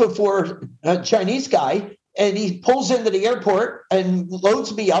 6'4" Chinese guy. And he pulls into the airport and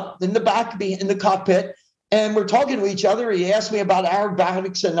loads me up in the back, in the cockpit. And we're talking to each other. He asked me about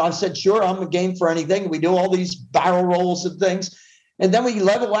aerobatics. And I said, sure, I'm game for anything. We do all these barrel rolls and things. And then we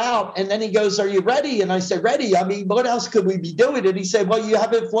level out. And then he goes, are you ready? And I said, ready. I mean, what else could we be doing? And he said, well, you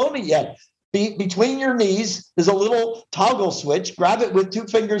haven't flown it yet. Between your knees is a little toggle switch. Grab it with 2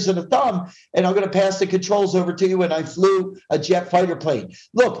 fingers and a thumb, and I'm going to pass the controls over to you. And I flew a jet fighter plane.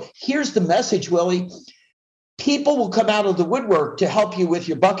 Look, here's the message, Willie. People will come out of the woodwork to help you with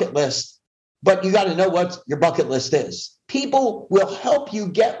your bucket list, but you got to know what your bucket list is. People will help you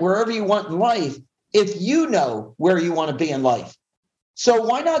get wherever you want in life if you know where you want to be in life. So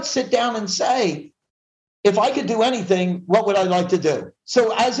why not sit down and say, if I could do anything, what would I like to do?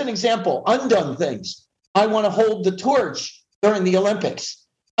 So as an example, undone things. I want to hold the torch during the Olympics.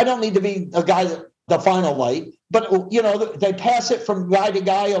 I don't need to be a guy the final light, but you know, they pass it from guy to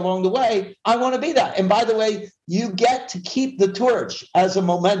guy along the way. I want to be that. And by the way, you get to keep the torch as a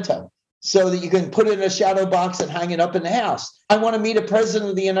memento so that you can put it in a shadow box and hang it up in the house. I want to meet a president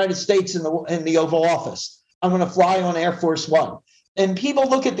of the United States in the Oval Office. I'm going to fly on Air Force One. And people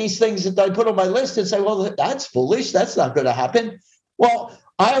look at these things that I put on my list and say, well, that's foolish. That's not going to happen. Well,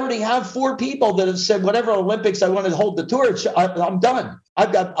 I already have 4 people that have said, whatever Olympics I want to hold the torch, I'm done.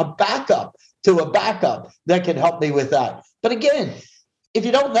 I've got a backup to a backup that can help me with that. But again, if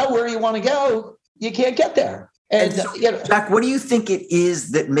you don't know where you want to go, you can't get there. And so, Jack, what do you think it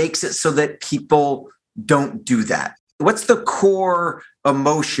is that makes it so that people don't do that? What's the core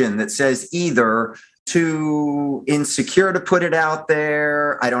emotion that says either too insecure to put it out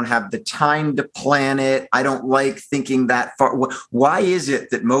there. I don't have the time to plan it. I don't like thinking that far. Why is it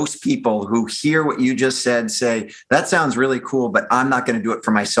that most people who hear what you just said say, that sounds really cool, but I'm not going to do it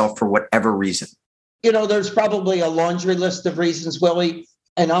for myself for whatever reason? There's probably a laundry list of reasons, Willie,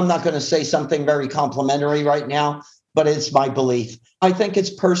 and I'm not going to say something very complimentary right now, but it's my belief. I think it's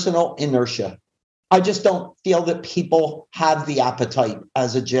personal inertia. I just don't feel that people have the appetite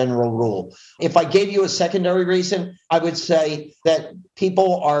as a general rule. If I gave you a secondary reason, I would say that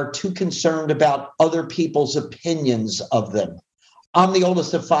people are too concerned about other people's opinions of them. I'm the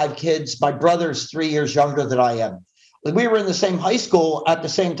oldest of 5 kids. My brother's 3 years younger than I am. We were in the same high school at the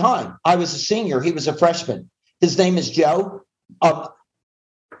same time. I was a senior. He was a freshman. His name is Joe.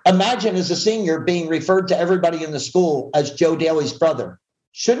 Imagine as a senior being referred to everybody in the school as Joe Daly's brother.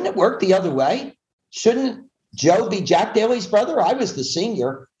 Shouldn't it work the other way? Shouldn't Joe be Jack Daly's brother? I was the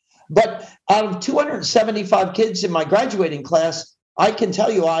senior. But out of 275 kids in my graduating class, I can tell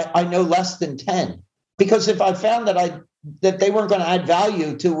you I know less than 10. Because if I found that they weren't going to add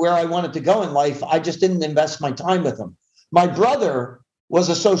value to where I wanted to go in life, I just didn't invest my time with them. My brother was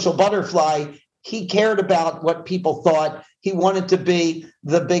a social butterfly. He cared about what people thought. He wanted to be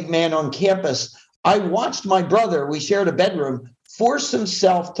the big man on campus. I watched my brother, we shared a bedroom, force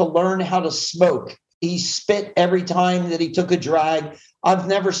himself to learn how to smoke. He spit every time that he took a drag. I've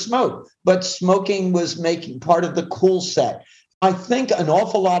never smoked, but smoking was making part of the cool set. I think an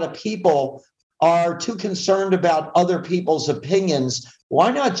awful lot of people are too concerned about other people's opinions.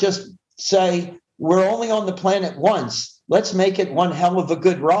 Why not just say, we're only on the planet once. Let's make it one hell of a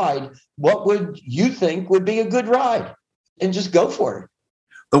good ride. What would you think would be a good ride? And just go for it.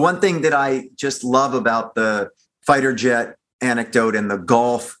 The one thing that I just love about the fighter jet anecdote and the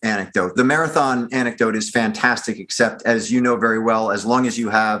golf anecdote, the marathon anecdote is fantastic, except as you know very well, as long as you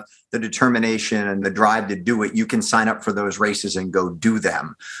have the determination and the drive to do it, you can sign up for those races and go do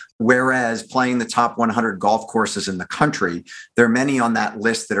them. Whereas playing the top 100 golf courses in the country, there are many on that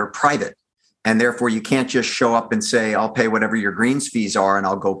list that are private. And therefore, you can't just show up and say, I'll pay whatever your greens fees are and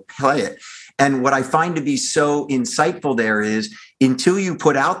I'll go play it. And what I find to be so insightful there is until you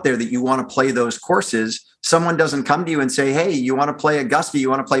put out there that you want to play those courses, someone doesn't come to you and say, hey, you want to play Augusta, you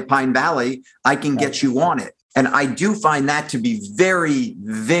want to play Pine Valley, I can get you on it. And I do find that to be very,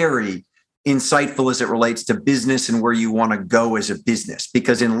 very insightful as it relates to business and where you want to go as a business.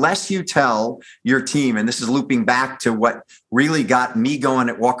 Because unless you tell your team, and this is looping back to what really got me going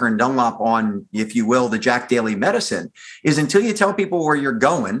at Walker & Dunlop on, if you will, the Jack Daly medicine, is until you tell people where you're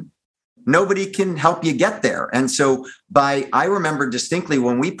going, nobody can help you get there. And so I remember distinctly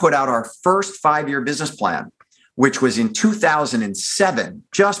when we put out our first 5-year business plan, which was in 2007,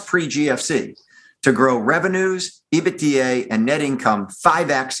 just pre-GFC, to grow revenues, EBITDA, and net income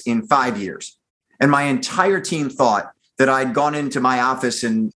 5x in 5 years. And my entire team thought that I'd gone into my office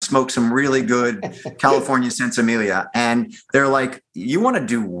and smoked some really good California Sensimilia. And they're like, you want to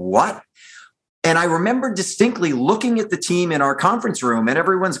do what? And I remember distinctly looking at the team in our conference room and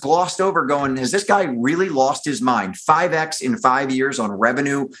everyone's glossed over going, has this guy really lost his mind? 5x in 5 years on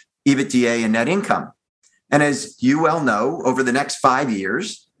revenue, EBITDA, and net income. And as you well know, over the next 5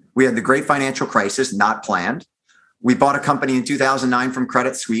 years, we had the great financial crisis, not planned. We bought a company in 2009 from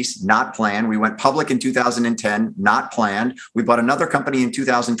Credit Suisse, not planned. We went public in 2010, not planned. We bought another company in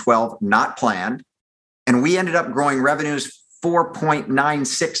 2012, not planned. And we ended up growing revenues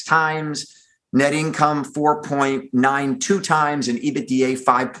 4.96 times, net income 4.92 times, and EBITDA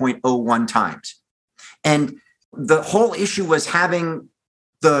 5.01 times. And the whole issue was having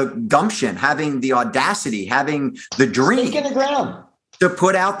the gumption, having the audacity, having the dream Stake in the ground to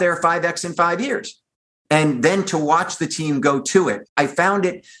put out there 5x in 5 years. And then to watch the team go to it. I found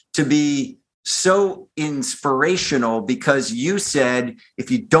it to be so inspirational because you said,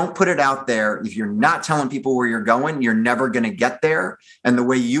 if you don't put it out there, if you're not telling people where you're going, you're never going to get there. And the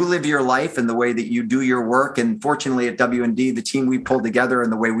way you live your life and the way that you do your work, and fortunately at W&D, the team we pulled together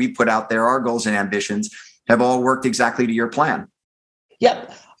and the way we put out there our goals and ambitions have all worked exactly to your plan.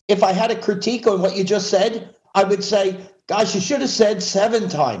 Yep. If I had a critique on what you just said, I would say, gosh, you should have said 7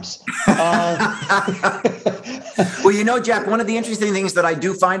 times. Well, you know, Jack, one of the interesting things that I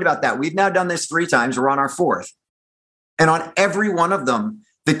do find about that, we've now done this 3 times. We're on our 4th. And on every one of them,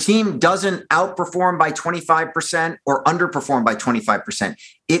 the team doesn't outperform by 25% or underperform by 25%.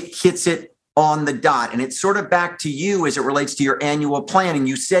 It hits it on the dot. And it's sort of back to you as it relates to your annual plan. And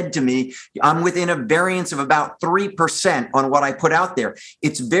you said to me, I'm within a variance of about 3% on what I put out there.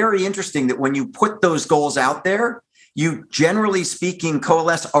 It's very interesting that when you put those goals out there, you generally speaking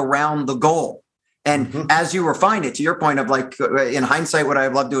coalesce around the goal. And as you refine it, to your point of like, in hindsight, would I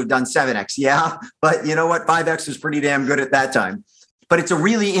have loved to have done 7X? Yeah. But you know what? 5X was pretty damn good at that time. But it's a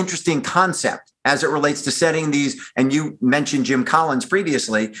really interesting concept as it relates to setting these, and you mentioned Jim Collins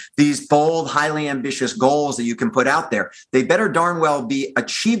previously, these bold, highly ambitious goals that you can put out there. They better darn well be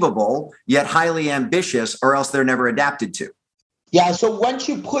achievable, yet highly ambitious, or else they're never adapted to. Yeah, so once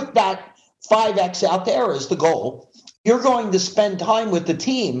you put that 5X out there as the goal, you're going to spend time with the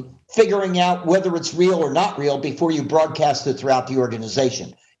team figuring out whether it's real or not real before you broadcast it throughout the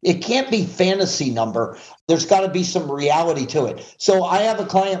organization. It can't be fantasy number. There's got to be some reality to it. So I have a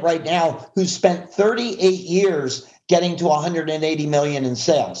client right now who spent 38 years getting to 180 million in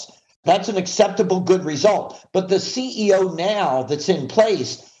sales. That's an acceptable, good result. But the CEO now that's in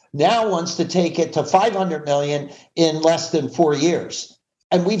place now wants to take it to 500 million in less than 4 years.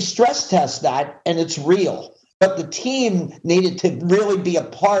 And we've stress tested that, and it's real. But the team needed to really be a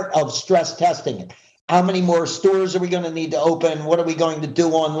part of stress testing it. How many more stores are we going to need to open? What are we going to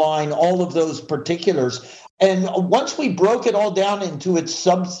do online? All of those particulars. And once we broke it all down into its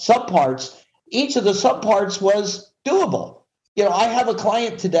subparts, each of the subparts was doable. You know, I have a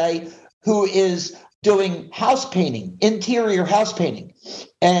client today who is doing house painting, interior house painting.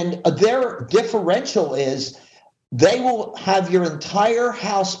 And their differential is they will have your entire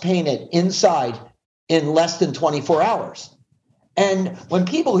house painted inside in less than 24 hours. And when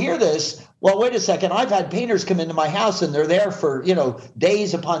people hear this, well, wait a second, I've had painters come into my house and they're there for,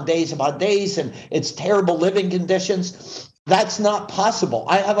 days upon days upon days, and it's terrible living conditions. That's not possible.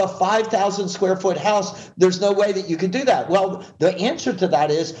 I have a 5,000 square foot house. There's no way that you could do that. Well, the answer to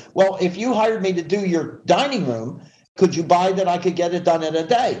that is, well, if you hired me to do your dining room, could you buy that I could get it done in a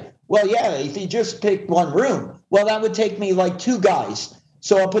day? Well, yeah, if you just picked one room, well, that would take me like 2 guys.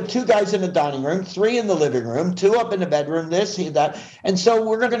 So I'll put 2 guys in the dining room, 3 in the living room, 2 up in the bedroom, this, that. And so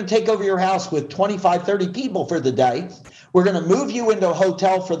we're going to take over your house with 25, 30 people for the day. We're going to move you into a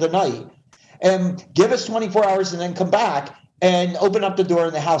hotel for the night and give us 24 hours and then come back and open up the door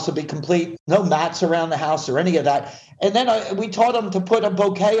and the house will be complete. No mats around the house or any of that. And then we taught them to put a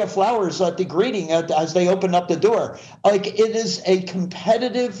bouquet of flowers at the greeting as they open up the door. Like, it is a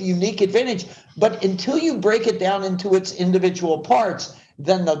competitive, unique advantage. But until you break it down into its individual parts,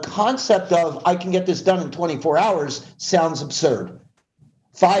 then the concept of I can get this done in 24 hours sounds absurd.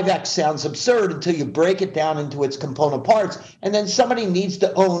 5X sounds absurd until you break it down into its component parts. And then somebody needs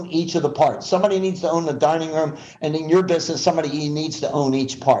to own each of the parts. Somebody needs to own the dining room. And in your business, somebody needs to own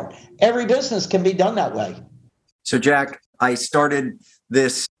each part. Every business can be done that way. So, Jack, I started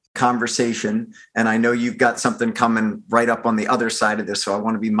this conversation, and I know you've got something coming right up on the other side of this, so I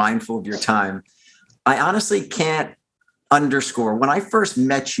want to be mindful of your time. I honestly can't underscore, when I first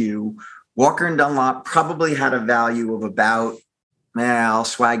met you, Walker & Dunlop probably had a value of about, I'll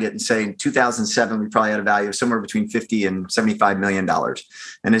swag it and say in 2007, we probably had a value of somewhere between $50 and $75 million.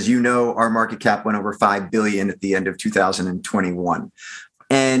 And as you know, our market cap went over $5 billion at the end of 2021.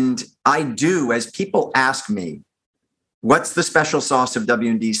 And I do, as people ask me, what's the special sauce of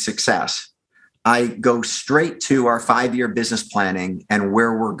W&D's success? I go straight to our 5-year business planning and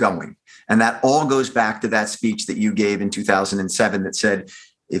where we're going. And that all goes back to that speech that you gave in 2007 that said,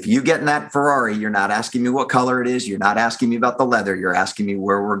 if you get in that Ferrari, you're not asking me what color it is. You're not asking me about the leather. You're asking me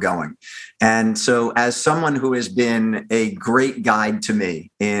where we're going. And so as someone who has been a great guide to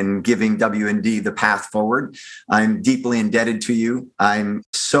me in giving W&D the path forward, I'm deeply indebted to you. I'm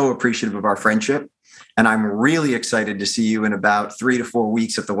so appreciative of our friendship. And I'm really excited to see you in about 3 to 4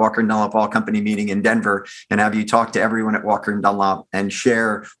 weeks at the Walker & Dunlop All Company meeting in Denver and have you talk to everyone at Walker & Dunlop and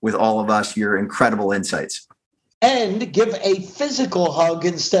share with all of us your incredible insights. And give a physical hug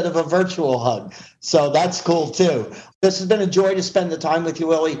instead of a virtual hug. So that's cool too. This has been a joy to spend the time with you,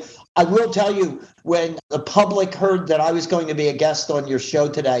 Willie. I will tell you, when the public heard that I was going to be a guest on your show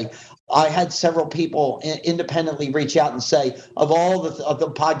today, I had several people independently reach out and say, of all of the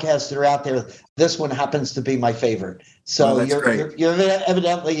podcasts that are out there, this one happens to be my favorite. So you're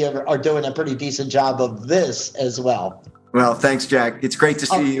evidently are doing a pretty decent job of this as well. Well, thanks, Jack. It's great to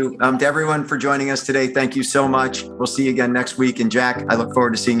see you. To everyone for joining us today, thank you so much. We'll see you again next week. And Jack, I look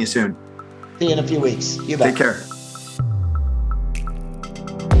forward to seeing you soon. See you in a few weeks. You bet. Take care.